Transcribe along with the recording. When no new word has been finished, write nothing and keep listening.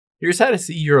Here's how to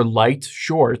see your liked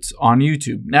shorts on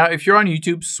YouTube. Now, if you're on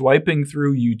YouTube, swiping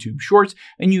through YouTube Shorts,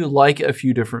 and you like a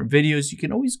few different videos, you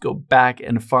can always go back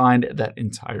and find that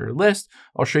entire list.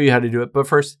 I'll show you how to do it, but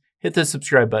first, hit the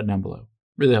subscribe button down below.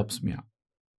 Really helps me out.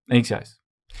 Thanks, guys.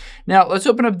 Now, let's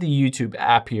open up the YouTube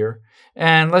app here,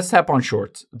 and let's tap on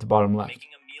Shorts at the bottom left.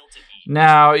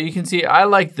 Now, you can see I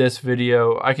like this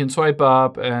video. I can swipe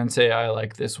up and say I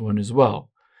like this one as well.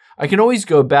 I can always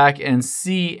go back and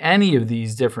see any of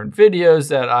these different videos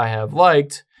that I have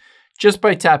liked just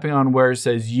by tapping on where it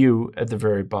says you at the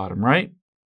very bottom right.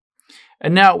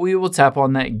 And now we will tap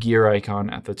on that gear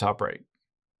icon at the top right.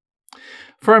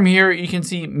 From here, you can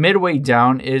see midway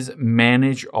down is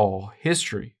Manage All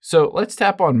History. So let's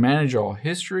tap on Manage All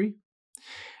History.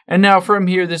 And now from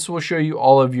here, this will show you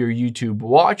all of your YouTube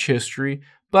watch history,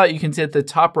 but you can see at the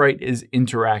top right is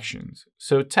Interactions.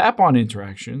 So tap on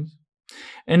Interactions.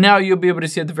 And now you'll be able to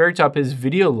see at the very top is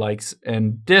video likes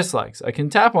and dislikes. I can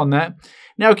tap on that.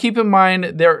 Now keep in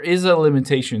mind, there is a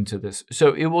limitation to this.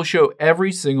 So it will show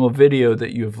every single video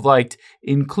that you have liked,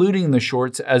 including the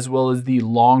shorts, as well as the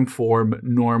long form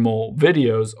normal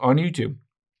videos on YouTube.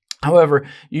 However,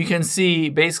 you can see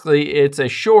basically it's a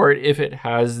short if it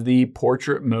has the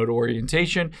portrait mode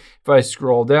orientation. If I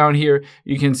scroll down here,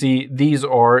 you can see these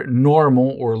are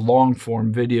normal or long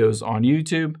form videos on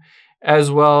YouTube, as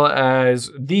well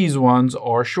as these ones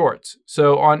are shorts.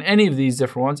 So on any of these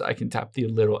different ones, I can tap the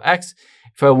little X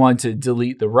if I want to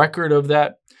delete the record of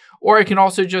that. Or I can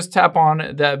also just tap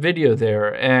on that video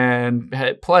there and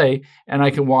hit play, and I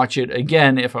can watch it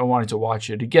again if I wanted to watch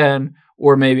it again.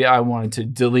 Or maybe I wanted to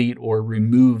delete or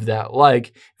remove that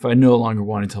like if I no longer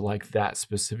wanted to like that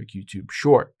specific YouTube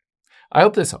short. I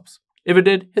hope this helps. If it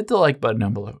did, hit the like button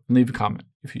down below and leave a comment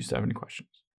if you still have any questions.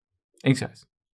 Thanks, guys.